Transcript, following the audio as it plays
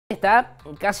está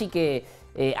casi que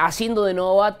haciendo de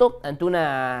novato ante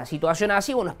una situación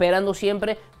así, bueno, esperando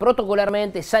siempre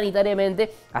protocolarmente,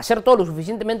 sanitariamente, hacer todo lo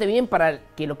suficientemente bien para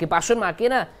que lo que pasó en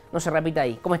Maquena no se repita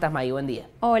ahí. ¿Cómo estás, Maggie? Buen día.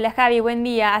 Hola, Javi, buen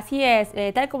día. Así es,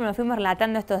 tal como lo fuimos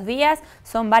relatando estos días,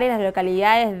 son varias las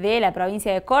localidades de la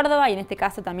provincia de Córdoba y en este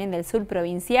caso también del sur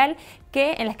provincial,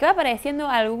 en las que va apareciendo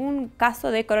algún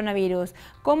caso de coronavirus.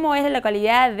 Como es la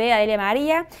localidad de Adelia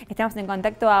María, estamos en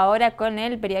contacto ahora con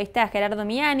el periodista Gerardo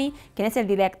Miani, quien es el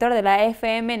director de la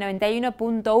FM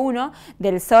 91.1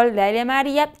 del Sol de Adelia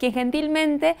María, quien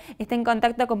gentilmente está en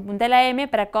contacto con Puntal AM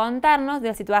para contarnos de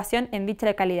la situación en dicha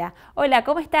localidad. Hola,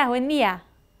 ¿cómo estás? Buen día.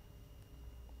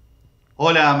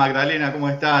 Hola Magdalena, ¿cómo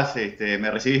estás?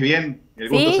 ¿Me recibís bien? El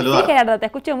gusto Sí, saludarte. sí, Gerardo, te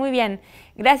escucho muy bien.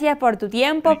 Gracias por tu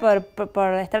tiempo,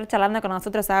 por estar charlando con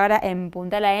nosotros ahora en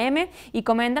Puntal AM y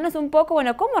comentarnos un poco,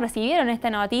 bueno, cómo recibieron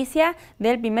esta noticia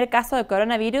del primer caso de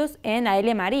coronavirus en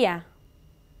Adelia María.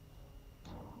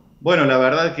 Bueno, la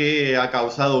verdad que ha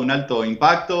causado un alto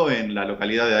impacto en la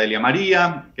localidad de Adelia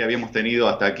María, que habíamos tenido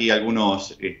hasta aquí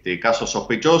algunos casos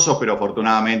sospechosos, pero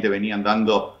afortunadamente venían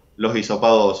dando los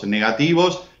hisopados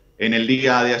negativos. En el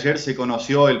día de ayer se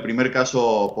conoció el primer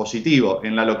caso positivo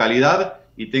en la localidad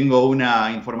y tengo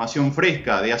una información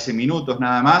fresca de hace minutos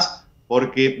nada más,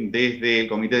 porque desde el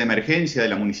Comité de Emergencia de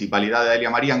la Municipalidad de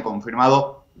Adelia María han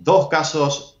confirmado 2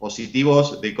 casos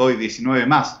positivos de COVID-19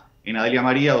 más en Adelia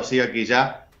María, o sea que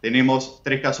ya tenemos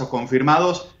 3 casos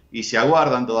confirmados y se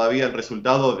aguardan todavía el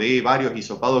resultado de varios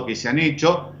hisopados que se han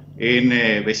hecho en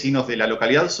vecinos de la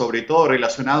localidad, sobre todo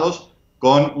relacionados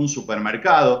con un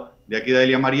supermercado de aquí de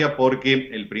Adelia María,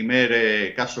 porque el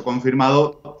primer caso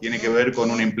confirmado tiene que ver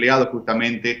con un empleado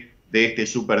justamente de este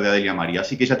súper de Adelia María.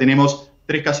 Así que ya tenemos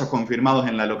 3 casos confirmados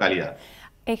en la localidad.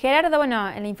 Gerardo, bueno,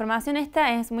 la información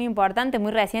esta es muy importante,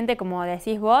 muy reciente, como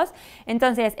decís vos.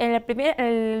 Entonces,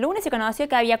 el lunes se conoció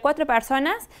que había 4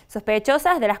 personas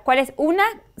sospechosas, de las cuales una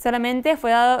solamente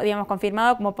fue dado, digamos,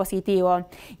 confirmado como positivo.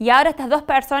 Y ahora estas 2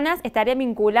 personas estarían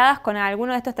vinculadas con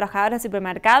alguno de estos trabajadores del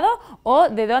supermercado, o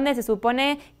de dónde se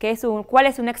supone que es cuál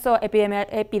es un nexo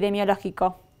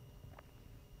epidemiológico.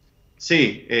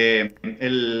 Sí,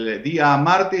 el día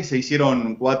martes se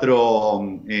hicieron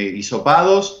 4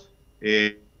 hisopados.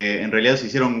 En realidad se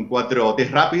hicieron 4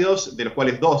 test rápidos, de los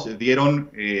cuales 2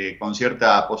 dieron con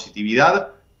cierta positividad.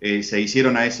 Se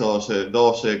hicieron a esos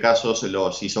 2 casos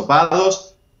los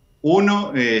hisopados.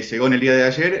 Uno llegó en el día de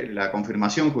ayer, la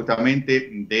confirmación justamente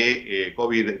de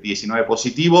COVID-19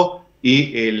 positivo,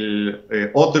 y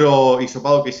el otro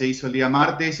hisopado que se hizo el día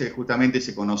martes justamente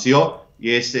se conoció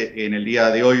y es en el día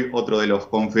de hoy otro de los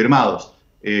confirmados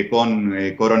con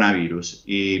coronavirus.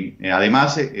 Y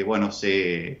además, bueno,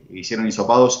 se hicieron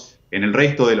hisopados en el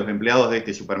resto de los empleados de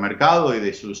este supermercado y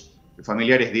de sus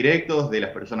familiares directos, de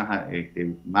las personas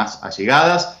más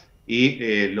allegadas,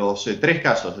 y los 3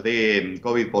 casos de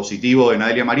COVID positivo en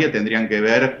Adelia María tendrían que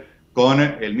ver con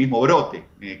el mismo brote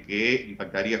que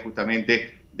impactaría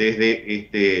justamente desde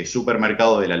este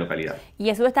supermercado de la localidad. Y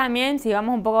a su vez también, si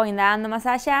vamos un poco indagando más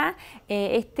allá,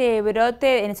 ¿este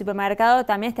brote en el supermercado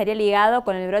también estaría ligado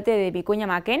con el brote de Vicuña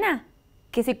Maquena?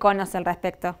 ¿Qué se conoce al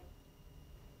respecto?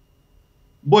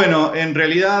 Bueno, en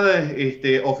realidad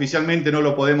oficialmente no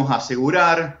lo podemos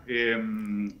asegurar.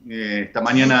 Esta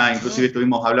mañana inclusive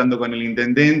estuvimos hablando con el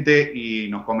intendente y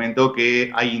nos comentó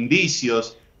que hay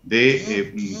indicios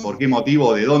de por qué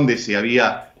motivo, de dónde se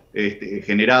había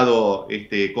generado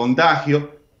este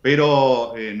contagio,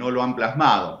 pero no lo han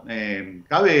plasmado.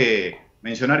 Cabe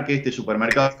mencionar que este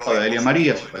supermercado de Adelia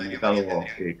María, supermercado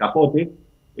Capote,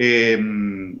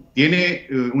 tiene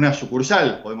una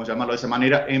sucursal, podemos llamarlo de esa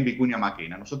manera, en Vicuña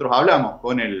Maquena. Nosotros hablamos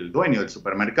con el dueño del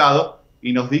supermercado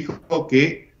y nos dijo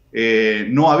que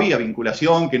no había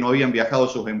vinculación, que no habían viajado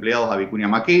sus empleados a Vicuña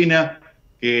Maquena,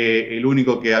 que el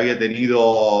único que había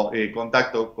tenido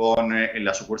contacto con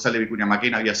la sucursal de Vicuña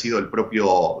Maquena había sido el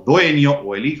propio dueño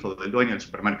o el hijo del dueño del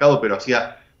supermercado, pero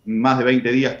hacía más de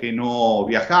 20 días que no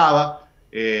viajaba.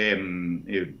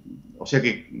 O sea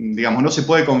que, digamos, no se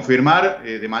puede confirmar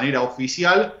de manera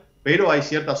oficial, pero hay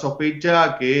cierta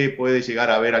sospecha que puede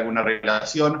llegar a haber alguna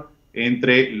relación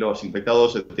entre los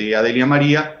infectados de Adelia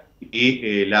María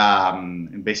y la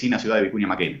vecina ciudad de Vicuña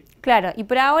Maquena. Claro, y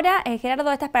por ahora,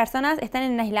 Gerardo, estas personas están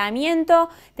en aislamiento.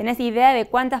 ¿Tenés idea de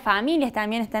cuántas familias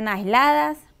también están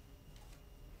aisladas?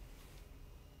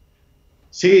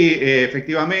 Sí,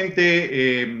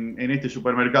 efectivamente, en este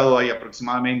supermercado hay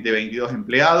aproximadamente 22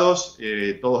 empleados,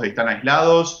 todos están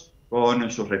aislados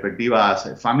con sus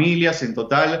respectivas familias. En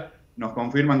total nos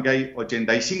confirman que hay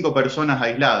 85 personas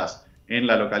aisladas en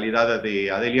la localidad de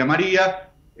Adelia María,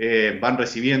 van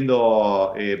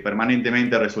recibiendo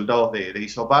permanentemente resultados de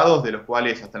hisopados, de los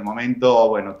cuales hasta el momento,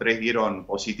 bueno, 3 dieron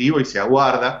positivo y se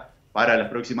aguarda para las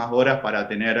próximas horas para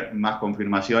tener más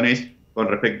confirmaciones con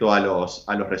respecto a los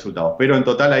resultados. Pero en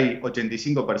total hay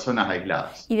 85 personas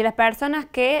aisladas. Y de las personas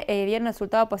que dieron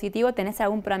resultado positivo, ¿tenés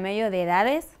algún promedio de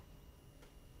edades?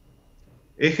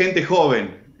 Es gente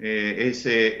joven, es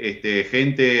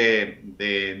gente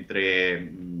de entre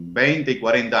 20 y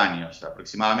 40 años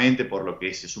aproximadamente, por lo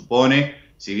que se supone,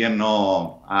 si bien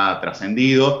no ha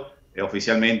trascendido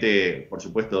oficialmente, por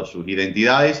supuesto, sus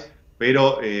identidades,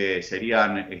 pero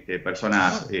serían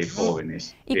personas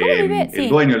jóvenes. ¿Y cómo vive? El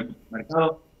dueño del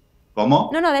supermercado, ¿cómo?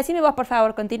 No, decime vos, por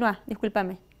favor, continúa,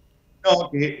 discúlpame.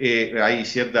 No, que hay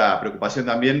cierta preocupación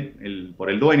también por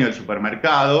el dueño del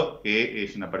supermercado, que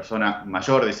es una persona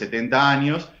mayor de 70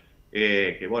 años,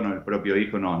 que bueno, el propio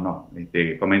hijo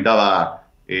comentaba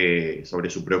sobre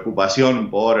su preocupación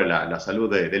por la salud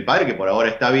del padre, que por ahora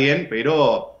está bien,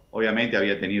 pero obviamente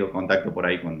había tenido contacto por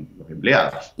ahí con los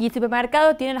empleados. ¿Y el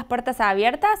supermercado tiene las puertas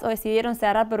abiertas o decidieron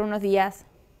cerrar por unos días?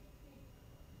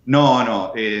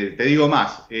 No, te digo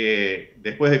más.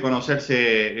 Después de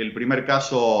conocerse el primer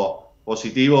caso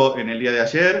positivo en el día de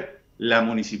ayer, la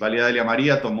Municipalidad de Adelia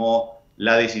María tomó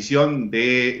la decisión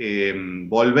de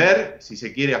volver, si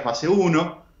se quiere, a fase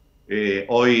 1.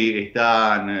 Hoy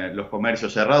están los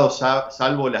comercios cerrados,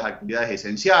 salvo las actividades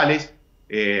esenciales.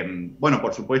 Bueno,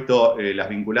 por supuesto, las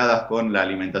vinculadas con la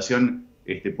alimentación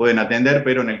pueden atender,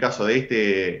 pero en el caso de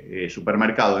este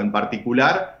supermercado en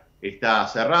particular, está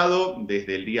cerrado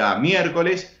desde el día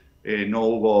miércoles. No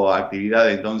hubo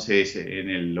actividad entonces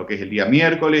en lo que es el día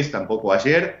miércoles, tampoco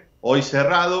ayer. Hoy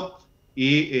cerrado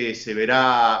y se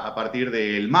verá a partir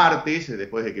del martes,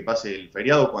 después de que pase el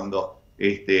feriado, cuando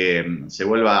se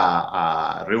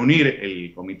vuelva a reunir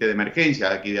el comité de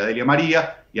emergencia aquí de Adelia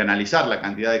María y analizar la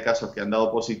cantidad de casos que han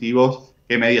dado positivos,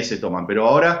 qué medidas se toman. Pero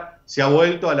ahora se ha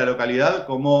vuelto a la localidad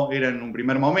como era en un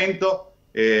primer momento,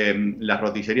 las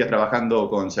roticerías trabajando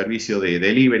con servicio de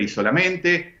delivery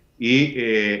solamente y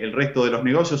el resto de los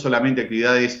negocios solamente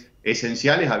actividades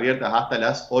esenciales abiertas hasta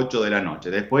las 8 de la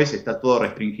noche. Después está todo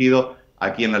restringido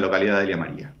aquí en la localidad de Adelia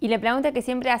María. Y la pregunta que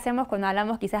siempre hacemos cuando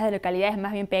hablamos quizás de localidades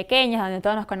más bien pequeñas, donde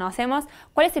todos nos conocemos,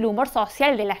 ¿cuál es el humor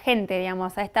social de la gente,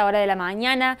 digamos, a esta hora de la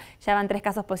mañana? Ya van 3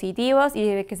 casos positivos y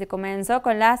desde que se comenzó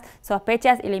con las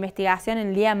sospechas y la investigación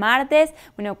el día martes,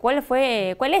 bueno, ¿cuál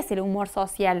es el humor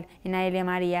social en Adelia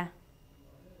María?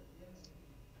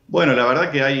 Bueno, la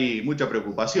verdad que hay mucha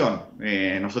preocupación.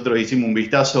 Nosotros hicimos un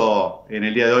vistazo en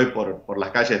el día de hoy por las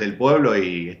calles del pueblo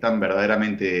y están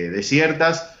verdaderamente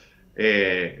desiertas.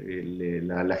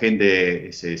 La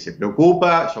gente se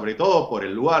preocupa, sobre todo por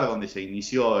el lugar donde se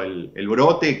inició el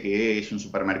brote, que es un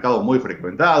supermercado muy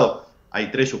frecuentado. Hay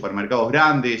 3 supermercados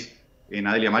grandes en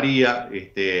Adelia María.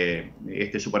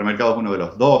 Este supermercado es uno de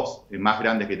los 2 más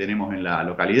grandes que tenemos en la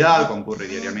localidad, concurre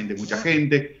diariamente mucha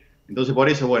gente. Entonces, por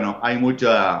eso, bueno, hay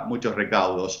muchos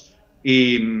recaudos.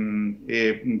 Y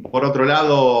por otro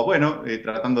lado, bueno,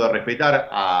 tratando de respetar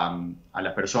a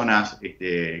las personas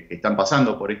que están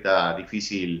pasando por esta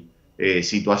difícil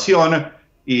situación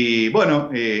y, bueno,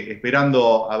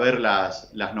 esperando a ver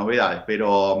las novedades.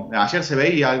 Pero ayer se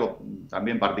veía algo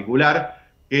también particular,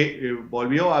 que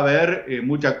volvió a haber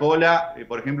mucha cola,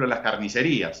 por ejemplo, en las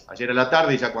carnicerías. Ayer a la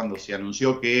tarde, ya cuando se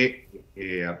anunció que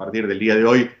a partir del día de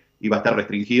hoy iba a estar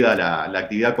restringida la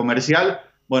actividad comercial,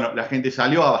 bueno, la gente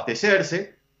salió a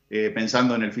abastecerse,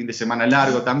 pensando en el fin de semana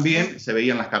largo también. Se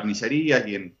veían las carnicerías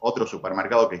y en otros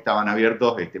supermercados que estaban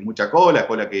abiertos mucha cola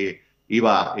que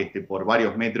iba por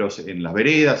varios metros en las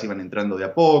veredas, iban entrando de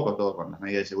a poco, todo con las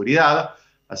medidas de seguridad.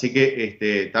 Así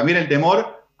que también el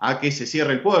temor a que se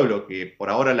cierre el pueblo, que por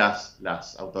ahora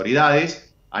las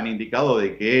autoridades han indicado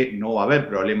de que no va a haber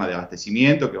problema de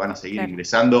abastecimiento, que van a seguir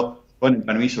ingresando con el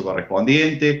permiso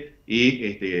correspondiente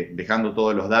y dejando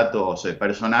todos los datos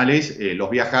personales, los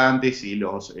viajantes y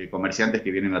los comerciantes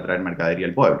que vienen a traer mercadería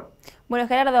al pueblo. Bueno,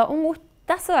 Gerardo, un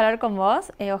gustazo hablar con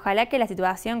vos. Ojalá que la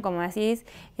situación, como decís,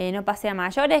 no pase a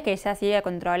mayores, que ya siga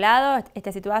controlado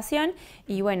esta situación.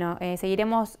 Y bueno,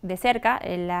 seguiremos de cerca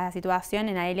la situación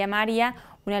en Adelia María,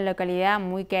 una localidad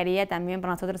muy querida también por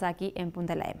nosotros aquí en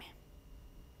Punta La M.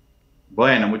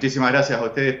 Bueno, muchísimas gracias a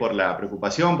ustedes por la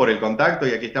preocupación, por el contacto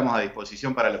y aquí estamos a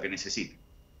disposición para lo que necesiten.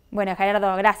 Bueno,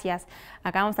 Gerardo, gracias.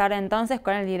 Acá vamos ahora entonces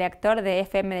con el director de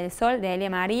FM del Sol, de Adelia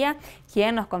María,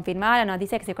 quien nos confirmaba la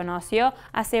noticia que se conoció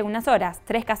hace unas horas.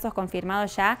 3 casos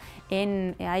confirmados ya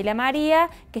en Adelia María,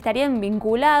 que estarían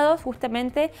vinculados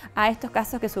justamente a estos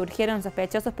casos que surgieron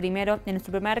sospechosos primero en el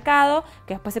supermercado,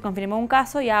 que después se confirmó un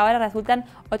caso y ahora resultan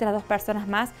otras 2 personas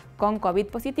más con COVID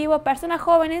positivo. Personas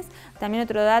jóvenes, también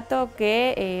otro dato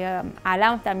que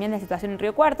hablamos también de la situación en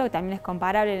Río Cuarto, que también es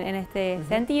comparable en este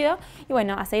sentido. Y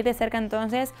bueno, a seguir de cerca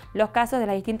entonces los casos de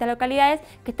las distintas localidades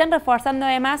que están reforzando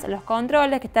además los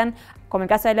controles, que están, como el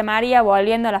caso de la María,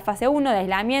 volviendo a la fase 1 de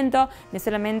aislamiento, de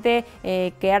solamente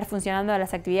quedar funcionando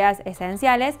las actividades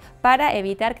esenciales para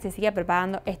evitar que se siga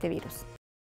propagando este virus.